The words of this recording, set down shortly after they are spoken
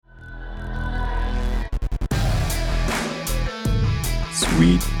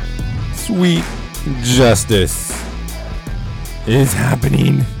sweet, sweet justice is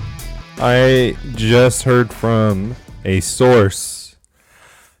happening. I just heard from a source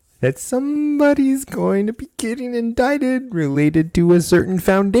that somebody's going to be getting indicted related to a certain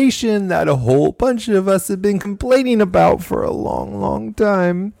foundation that a whole bunch of us have been complaining about for a long, long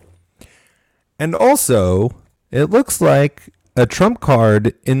time. And also, it looks like a trump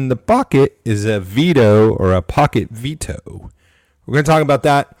card in the pocket is a veto or a pocket veto. We're going to talk about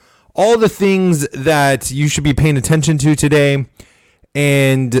that. All the things that you should be paying attention to today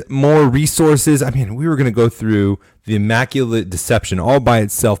and more resources. I mean, we were going to go through the Immaculate Deception all by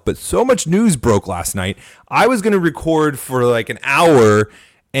itself, but so much news broke last night. I was going to record for like an hour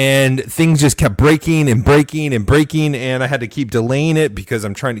and things just kept breaking and breaking and breaking, and I had to keep delaying it because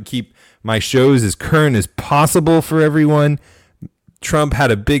I'm trying to keep my shows as current as possible for everyone. Trump had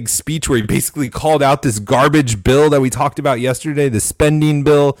a big speech where he basically called out this garbage bill that we talked about yesterday, the spending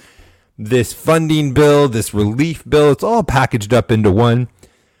bill, this funding bill, this relief bill. It's all packaged up into one.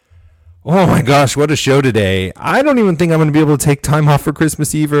 Oh my gosh, what a show today. I don't even think I'm going to be able to take time off for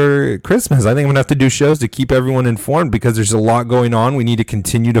Christmas Eve or Christmas. I think I'm going to have to do shows to keep everyone informed because there's a lot going on. We need to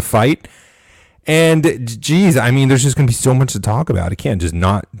continue to fight. And geez, I mean, there's just going to be so much to talk about. I can't just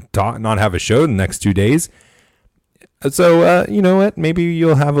not have a show the next 2 days. So, you know what? Maybe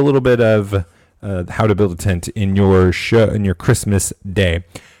you'll have a little bit of how to build a tent in your show, in your Christmas day.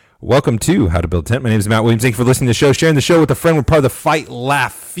 Welcome to How to Build a Tent. My name is Matt Williams. Thank you for listening to the show, sharing the show with a friend. We're part of the Fight,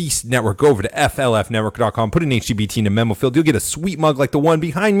 Laugh, Feast Network. Go over to flfnetwork.com, put an HtBT in the memo field. You'll get a sweet mug like the one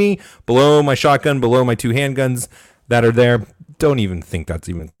behind me, below my shotgun, below my 2 handguns that are there. Don't even think that's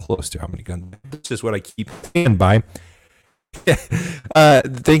even close to how many guns. It's just what I keep stand by.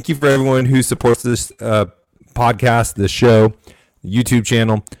 Thank you for everyone who supports this podcast, the show, YouTube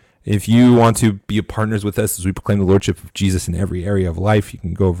channel. If you want to be partners with us as we proclaim the Lordship of Jesus in every area of life, you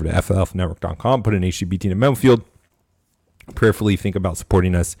can go over to flfnetwork.com, put an HtBT in a memo field, prayerfully think about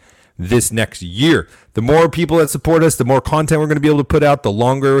supporting us this next year. The more people that support us, the more content we're going to be able to put out, the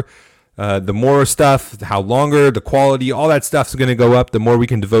longer, the more stuff, how longer, the quality, all that stuff is going to go up, the more we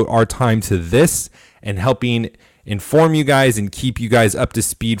can devote our time to this and helping inform you guys and keep you guys up to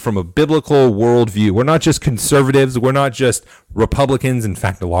speed from a biblical worldview. We're not just conservatives. We're not just Republicans. In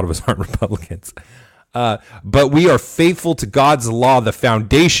fact, a lot of us aren't Republicans. But we are faithful to God's law, the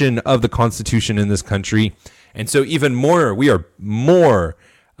foundation of the Constitution in this country. And so even more, we are more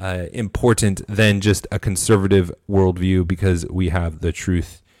important than just a conservative worldview because we have the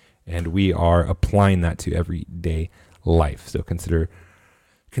truth and we are applying that to everyday life. So consider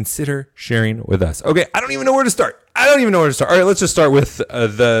sharing with us. Okay, I don't even know where to start. All right, let's just start with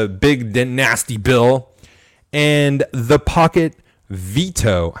the big nasty bill and the pocket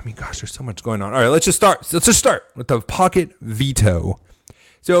veto. I mean, gosh, there's so much going on. All right, let's just start with the pocket veto.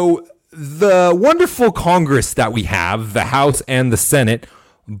 So the wonderful Congress that we have, the House and the Senate,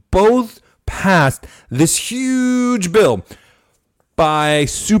 both passed this huge bill by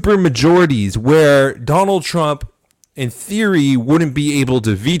super majorities where Donald Trump in theory, wouldn't be able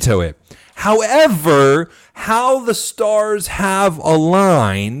to veto it. However, how the stars have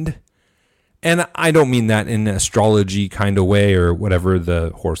aligned, and I don't mean that in an astrology kind of way or whatever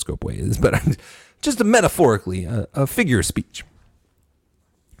the horoscope way is, but just metaphorically, a figure of speech,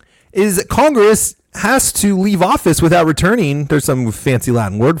 is that Congress has to leave office without returning. There's some fancy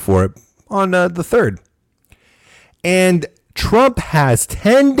Latin word for it on the 3rd. And Trump has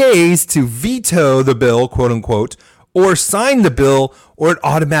 10 days to veto the bill, quote unquote, or sign the bill, or it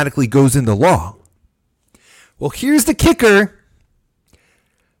automatically goes into law. Well, here's the kicker.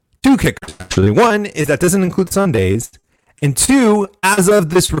 2 kickers, actually. 1 is that doesn't include Sundays. And 2, as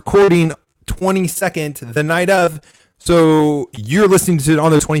of this recording, 22nd, the night of, so you're listening to it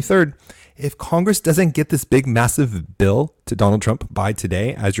on the 23rd. If Congress doesn't get this big, massive bill to Donald Trump by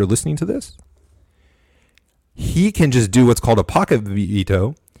today, as you're listening to this, he can just do what's called a pocket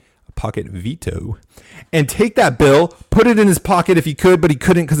veto, and take that bill, put it in his pocket if he could, but he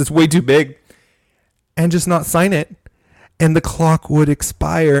couldn't because it's way too big, and just not sign it. And the clock would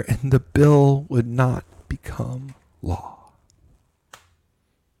expire and the bill would not become law.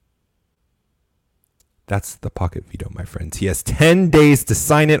 That's the pocket veto, my friends. He has 10 days to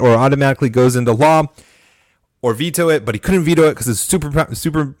sign it or automatically goes into law, or veto it, but he couldn't veto it because a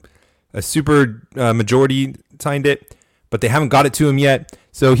super majority signed it, but they haven't got it to him yet.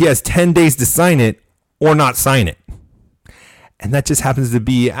 So he has 10 days to sign it or not sign it. And that just happens to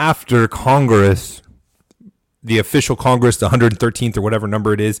be after Congress, the official Congress, the 113th or whatever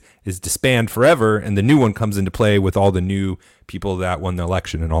number it is disbanded forever. And the new one comes into play with all the new people that won the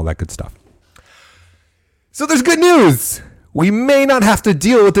election and all that good stuff. So there's good news. we may not have to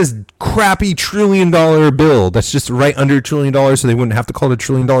deal with this crappy $1 trillion bill that's just right under $1 trillion, so they wouldn't have to call it $1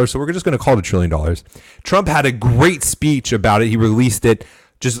 trillion. So we're just going to call it $1 trillion. Trump had a great speech about it. He released it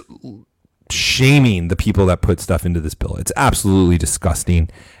just shaming the people that put stuff into this bill. It's absolutely disgusting.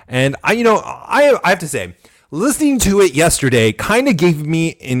 And I have to say, listening to it yesterday kind of gave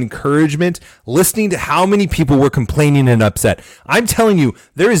me encouragement, listening to how many people were complaining and upset. I'm telling you,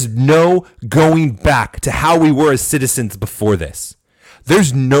 there is no going back to how we were as citizens before this.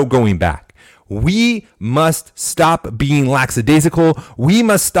 There's no going back. We must stop being lackadaisical. We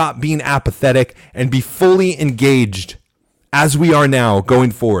must stop being apathetic and be fully engaged as we are now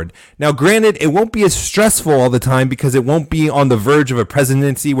going forward. Now, granted, it won't be as stressful all the time because it won't be on the verge of a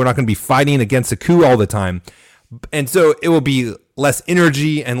presidency. We're not going to be fighting against a coup all the time. And so it will be less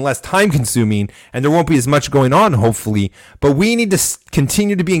energy and less time consuming, and there won't be as much going on, hopefully. But we need to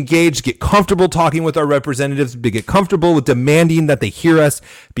continue to be engaged, get comfortable talking with our representatives, get comfortable with demanding that they hear us,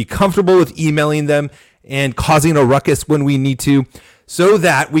 be comfortable with emailing them and causing a ruckus when we need to, so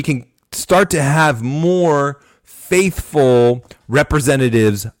that we can start to have more faithful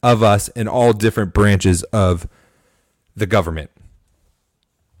representatives of us in all different branches of the government.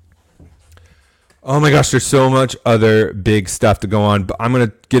 Oh my gosh, there's so much other big stuff to go on, but I'm going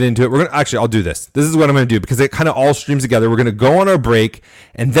to get into it. I'll do this. This is what I'm going to do because it kind of all streams together. We're going to go on our break,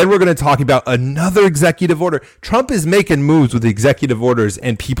 and then we're going to talk about another executive order. Trump is making moves with the executive orders,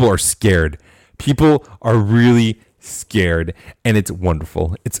 and people are scared. People are really scared, and it's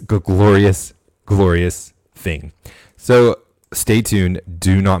wonderful. It's a glorious, glorious thing. So stay tuned.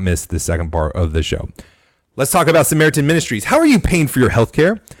 Do not miss the second part of the show. Let's talk about Samaritan Ministries. How are you paying for your health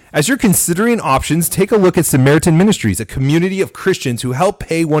care? As you're considering options, take a look at Samaritan Ministries, a community of Christians who help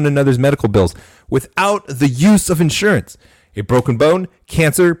pay one another's medical bills without the use of insurance. A broken bone,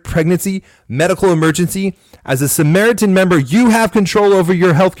 cancer, pregnancy, medical emergency. As a Samaritan member, you have control over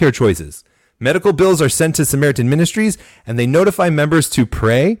your healthcare choices. Medical bills are sent to Samaritan Ministries, and they notify members to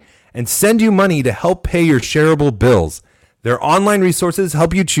pray and send you money to help pay your shareable bills. Their online resources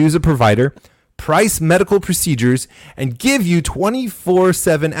help you choose a provider, price medical procedures, and give you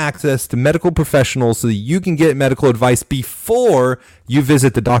 24/7 access to medical professionals so that you can get medical advice before you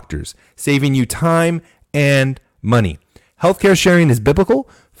visit the doctors, saving you time and money. Healthcare sharing is biblical.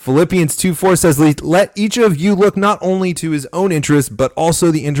 Philippians 2:4 says, let each of you look not only to his own interest, but also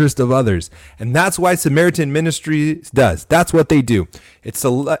the interest of others. And that's why Samaritan Ministries does. That's what they do. It's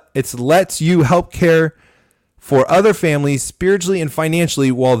lets you help care for other families spiritually and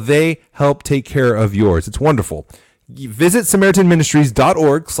financially while they help take care of yours. It's wonderful. Visit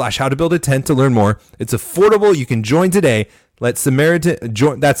SamaritanMinistries.org/howtobuildatent to learn more. It's affordable. You can join today. That's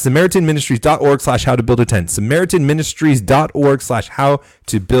SamaritanMinistries.org/howtobuildatent.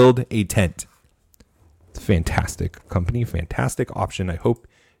 SamaritanMinistries.org/howtobuildatent. It's a fantastic company, fantastic option. I hope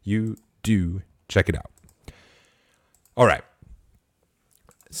you do check it out. All right.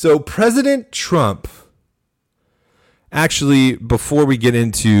 So President Trump, actually, before we get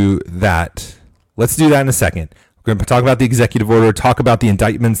into that, let's do that in a second. We're going to talk about the executive order, talk about the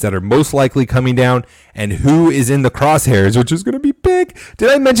indictments that are most likely coming down, and who is in the crosshairs, which is going to be big.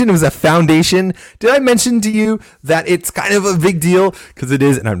 Did I mention it was a foundation? Did I mention to you that it's kind of a big deal? Because it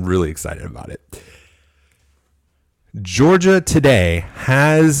is, and I'm really excited about it. Georgia today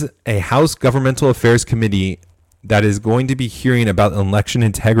has a House Governmental Affairs Committee that is going to be hearing about election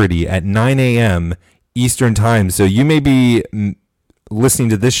integrity at 9 a.m. Eastern time. So you may be listening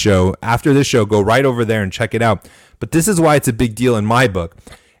to this show. After this show, go right over there and check it out. But this is why it's a big deal in my book.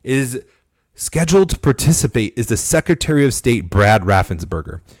 Is scheduled to participate is the Secretary of State, Brad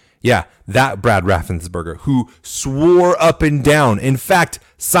Raffensperger. Yeah, that Brad Raffensperger, who swore up and down, in fact,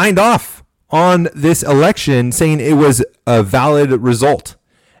 signed off on this election saying it was a valid result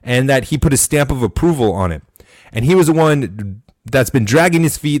and that he put a stamp of approval on it. And he was the one that's been dragging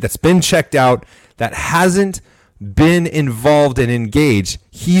his feet, that's been checked out, that hasn't been involved and engaged.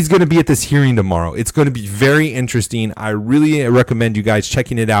 He's going to be at this hearing tomorrow. It's going to be very interesting. I really recommend you guys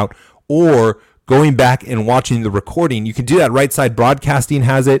checking it out or going back and watching the recording. You can do that. Right Side Broadcasting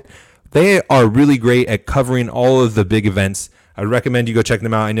has it. They are really great at covering all of the big events. I recommend you go check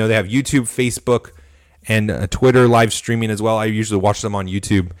them out. I know they have YouTube, Facebook, and Twitter live streaming as well. I usually watch them on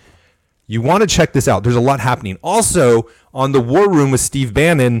YouTube. You want to check this out. There's a lot happening. Also, on the War Room with Steve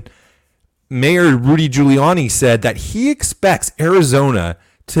Bannon, Mayor Rudy Giuliani said that he expects Arizona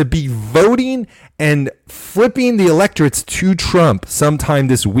to be voting and flipping the electorates to Trump sometime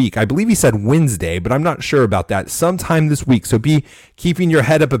this week. I believe he said Wednesday, but I'm not sure about that. Sometime this week. So be keeping your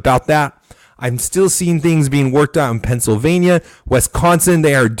head up about that. I'm still seeing things being worked out in Pennsylvania, Wisconsin.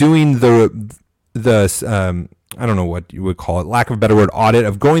 They are doing the I don't know what you would call it, lack of a better word, audit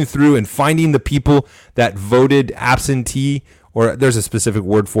of going through and finding the people that voted absentee, or there's a specific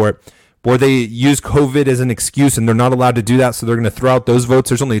word for it, where they use COVID as an excuse and they're not allowed to do that. So they're going to throw out those votes.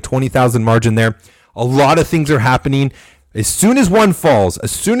 There's only a 20,000 margin there. A lot of things are happening. As soon as one falls,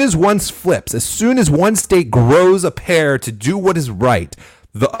 as soon as one flips, as soon as one state grows a pair to do what is right,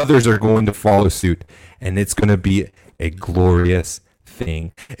 the others are going to follow suit. And it's going to be a glorious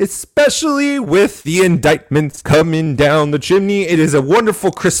thing, especially with the indictments coming down the chimney. It is a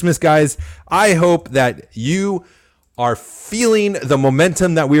wonderful Christmas, guys. I hope that you are feeling the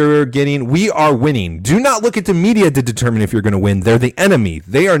momentum that we are getting. We are winning. Do not look at the media to determine if you're going to win. They're the enemy.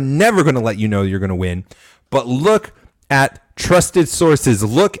 They are never going to let you know you're going to win. But look at trusted sources.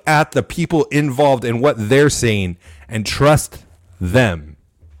 Look at the people involved in what they're saying and trust them.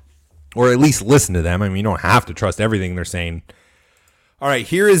 Or at least listen to them. I mean, you don't have to trust everything they're saying. All right,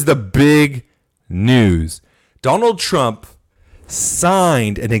 here is the big news. Donald Trump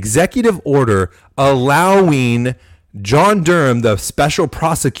signed an executive order allowing John Durham, the special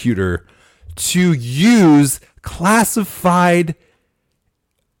prosecutor, to use classified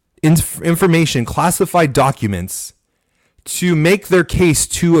information, classified documents to make their case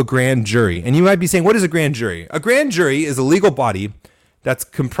to a grand jury. And you might be saying, what is a grand jury? A grand jury is a legal body that's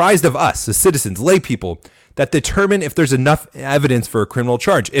comprised of us, the citizens, lay people, that determine if there's enough evidence for a criminal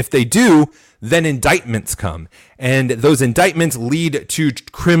charge. If they do, then indictments come. And those indictments lead to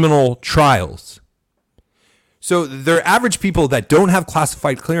criminal trials. So they're average people that don't have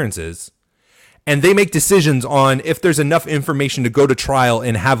classified clearances, and they make decisions on if there's enough information to go to trial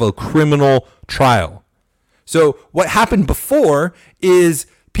and have a criminal trial. So what happened before is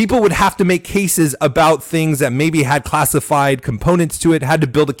people would have to make cases about things that maybe had classified components to it, had to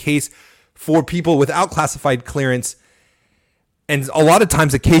build a case for people without classified clearance. And a lot of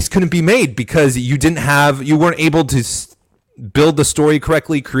times a case couldn't be made because you weren't able to build the story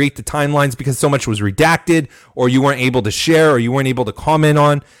correctly, create the timelines because so much was redacted, or you weren't able to share, or you weren't able to comment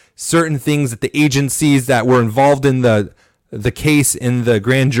on certain things that the agencies that were involved in the case in the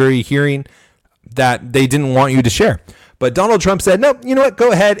grand jury hearing that they didn't want you to share. But Donald Trump said, no, you know what?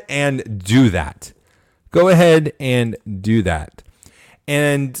 Go ahead and do that. Go ahead and do that.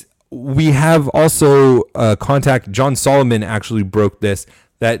 And we have also contact, John Solomon actually broke this,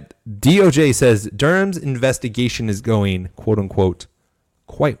 that DOJ says Durham's investigation is going, quote unquote,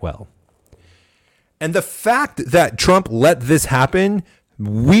 quite well. And the fact that Trump let this happen,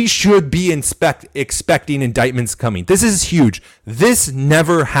 we should be expecting indictments coming. This is huge. This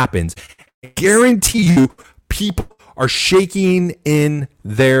never happens. I guarantee you people are shaking in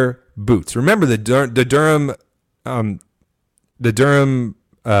their boots. Remember the Durham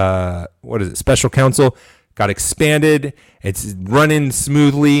special counsel got expanded. It's running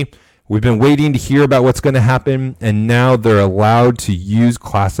smoothly. We've been waiting to hear about what's going to happen, and now they're allowed to use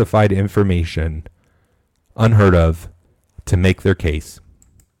classified information, unheard of, to make their case.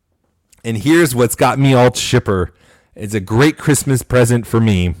 And here's what's got me all chipper. It's a great Christmas present for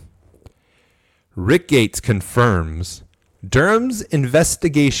me. Rick Gates confirms Durham's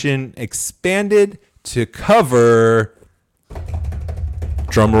investigation expanded to cover,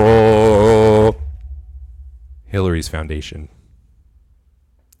 drumroll, Hillary's foundation.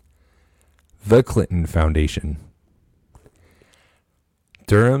 The Clinton Foundation.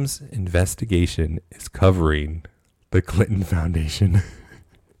 Durham's investigation is covering the Clinton Foundation.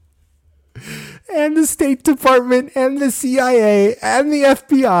 And the State Department and the CIA and the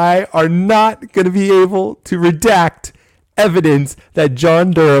FBI are not going to be able to redact evidence that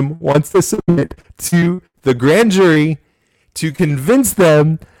John Durham wants to submit to the grand jury to convince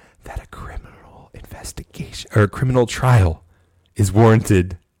them that a criminal investigation or a criminal trial is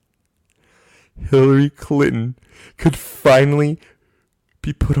warranted. Hillary Clinton could finally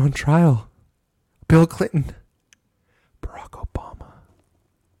be put on trial. Bill Clinton. Barack Obama.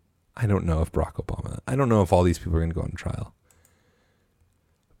 I don't know if all these people are going to go on trial.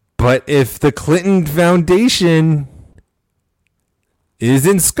 But if the Clinton Foundation is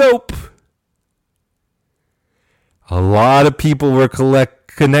in scope, a lot of people were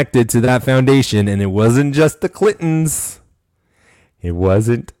connected to that foundation, and it wasn't just the Clintons. It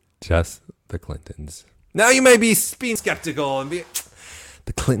wasn't just the Clintons. Now you may be being skeptical and be,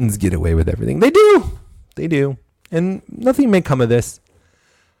 the Clintons get away with everything. They do. And nothing may come of this.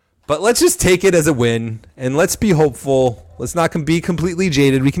 But let's just take it as a win, and let's be hopeful. Let's not be completely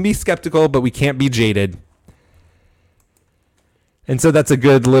jaded. We can be skeptical, but we can't be jaded. And so that's a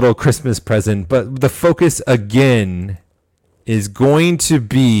good little Christmas present. But the focus, again, is going to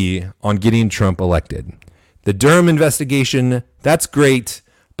be on getting Trump elected. The Durham investigation, that's great.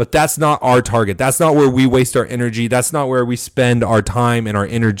 But that's not our target. That's not where we waste our energy. That's not where we spend our time and our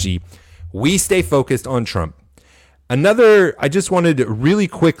energy. We stay focused on Trump. I just wanted to really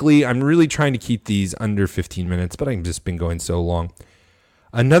quickly, I'm really trying to keep these under 15 minutes, but I've just been going so long.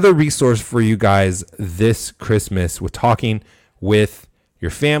 Another resource for you guys this Christmas with talking with your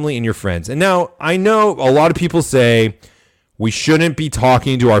family and your friends. And now I know a lot of people say we shouldn't be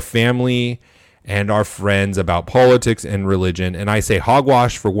talking to our family and our friends about politics and religion. And I say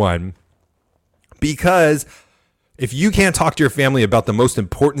hogwash for one, because if you can't talk to your family about the most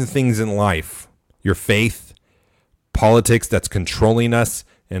important things in life, your faith, politics that's controlling us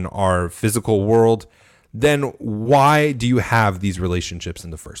in our physical world, then why do you have these relationships in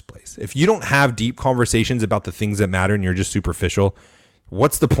the first place? If you don't have deep conversations about the things that matter and you're just superficial,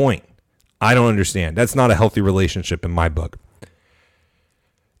 what's the point? I don't understand. That's not a healthy relationship in my book.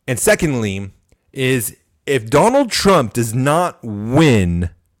 And secondly, is if Donald Trump does not win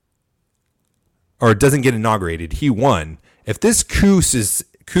or doesn't get inaugurated, he won. If this coup is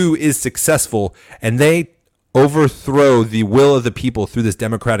successful and they overthrow the will of the people through this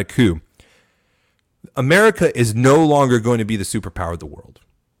democratic coup, America is no longer going to be the superpower of the world.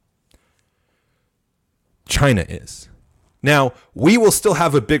 China is. Now, we will still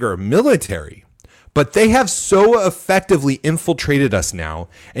have a bigger military, but they have so effectively infiltrated us now,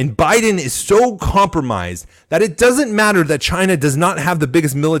 and Biden is so compromised that it doesn't matter that China does not have the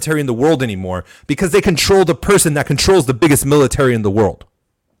biggest military in the world anymore, because they control the person that controls the biggest military in the world.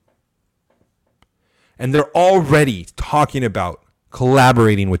 And they're already talking about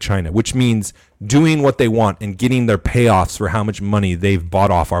collaborating with China, which means doing what they want and getting their payoffs for how much money they've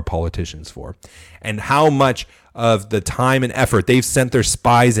bought off our politicians for, and how much of the time and effort they've sent their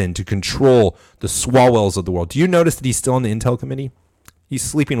spies in to control the Swalwells of the world. Do you notice that he's still on the Intel committee? He's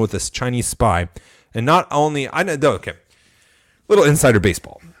sleeping with this Chinese spy. And not only, okay, little insider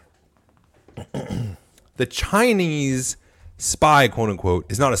baseball. The Chinese spy, quote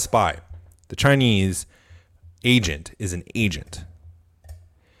unquote, is not a spy. The Chinese agent is an agent.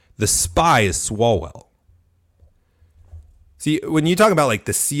 The spy is Swalwell. See, when you talk about like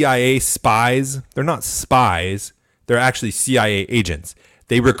the CIA spies, they're not spies. They're actually CIA agents.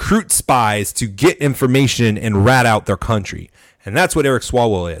 They recruit spies to get information and rat out their country. And that's what Eric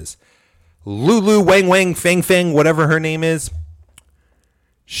Swalwell is. Lulu Wang Wang Feng Feng, whatever her name is,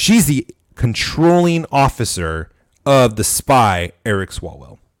 she's the controlling officer of the spy, Eric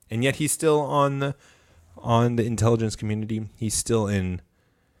Swalwell. And yet he's still on the intelligence community. He's still in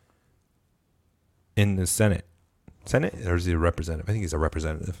the Senate. Senate, or is he a representative? I think he's a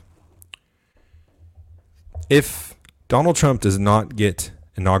representative. If Donald Trump does not get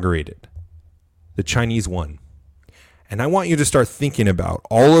inaugurated, the Chinese won. And I want you to start thinking about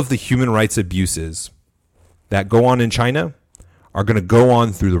all of the human rights abuses that go on in China are going to go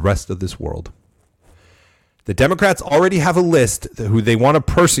on through the rest of this world. The Democrats already have a list who they want to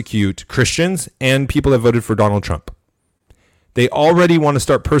persecute Christians and people that voted for Donald Trump. They already want to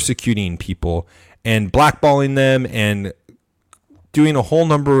start persecuting people and blackballing them and doing a whole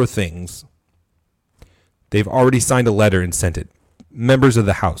number of things. They've already signed a letter and sent it. Members of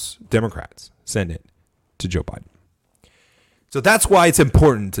the House, Democrats, send it to Joe Biden. So that's why it's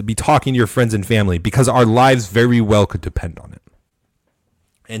important to be talking to your friends and family, because our lives very well could depend on it.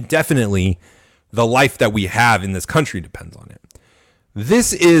 And definitely the life that we have in this country depends on it.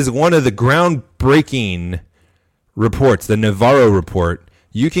 This is one of the groundbreaking reports, the Navarro report.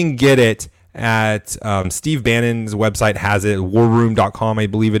 You can get it at Steve Bannon's website, has it, warroom.com, I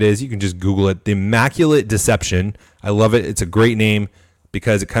believe it is. You can just Google it. The Immaculate Deception. I love it. It's a great name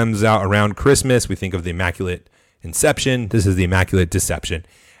because it comes out around Christmas. We think of the Immaculate Inception. This is the Immaculate Deception.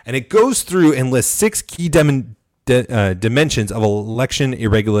 And it goes through and lists 6 key dimensions of election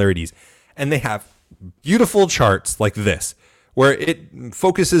irregularities. And they have beautiful charts like this, where it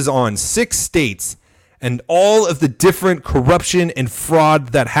focuses on 6 states and all of the different corruption and fraud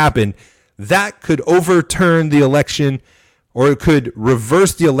that happened that could overturn the election, or it could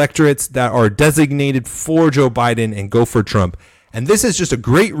reverse the electorates that are designated for Joe Biden and go for Trump. And this is just a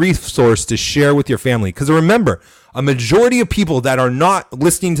great resource to share with your family. Because remember, a majority of people that are not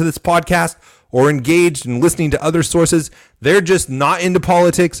listening to this podcast or engaged and listening to other sources, they're just not into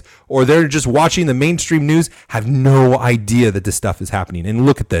politics, or they're just watching the mainstream news, have no idea that this stuff is happening. And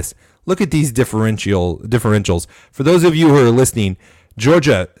look at this. Look at these differentials. For those of you who are listening,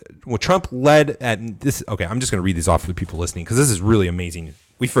 Georgia, well, Trump led at this. Okay, I'm just going to read these off for the people listening because this is really amazing.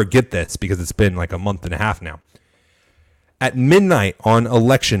 We forget this because it's been like a month and a half now. At midnight on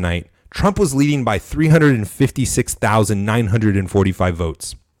election night, Trump was leading by 356,945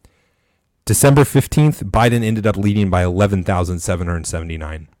 votes. December 15th, Biden ended up leading by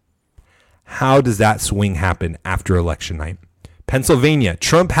 11,779. How does that swing happen after election night? Pennsylvania,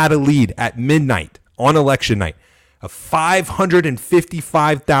 Trump had a lead at midnight on election night of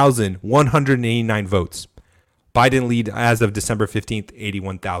 555,189 votes. Biden lead as of December 15th,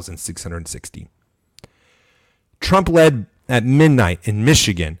 81,660. Trump led at midnight in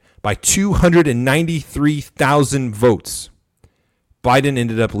Michigan by 293,000 votes. Biden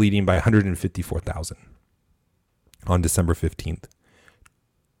ended up leading by 154,000 on December 15th.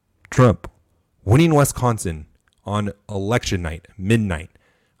 Trump winning Wisconsin on election night, midnight,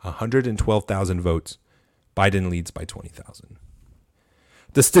 112,000 votes. Biden leads by 20,000.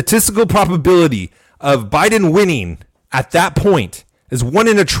 The statistical probability of Biden winning at that point is 1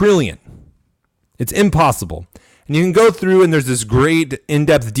 in a trillion. It's impossible. And you can go through and there's this great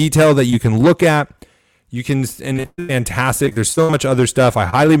in-depth detail that you can look at. And it's fantastic. There's so much other stuff. I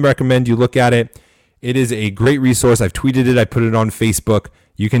highly recommend you look at it. It is a great resource. I've tweeted it. I put it on Facebook.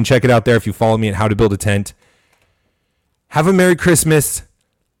 You can check it out there if you follow me at How to Build a Tent. Have a Merry Christmas.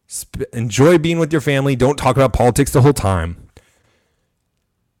 Enjoy being with your family. Don't talk about politics the whole time.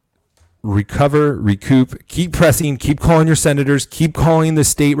 Recover, recoup, keep pressing, keep calling your senators, keep calling the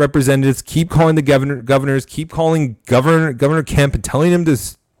state representatives, keep calling the governors, keep calling Governor Kemp and telling him to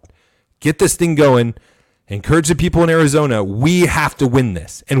get this thing going. Encourage the people in Arizona. We have to win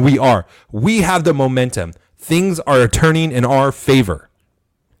this, and we are. We have the momentum. Things are turning in our favor.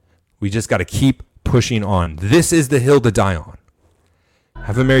 We just got to keep pushing on. This is the hill to die on.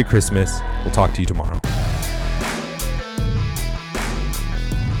 Have a Merry Christmas. We'll talk to you tomorrow.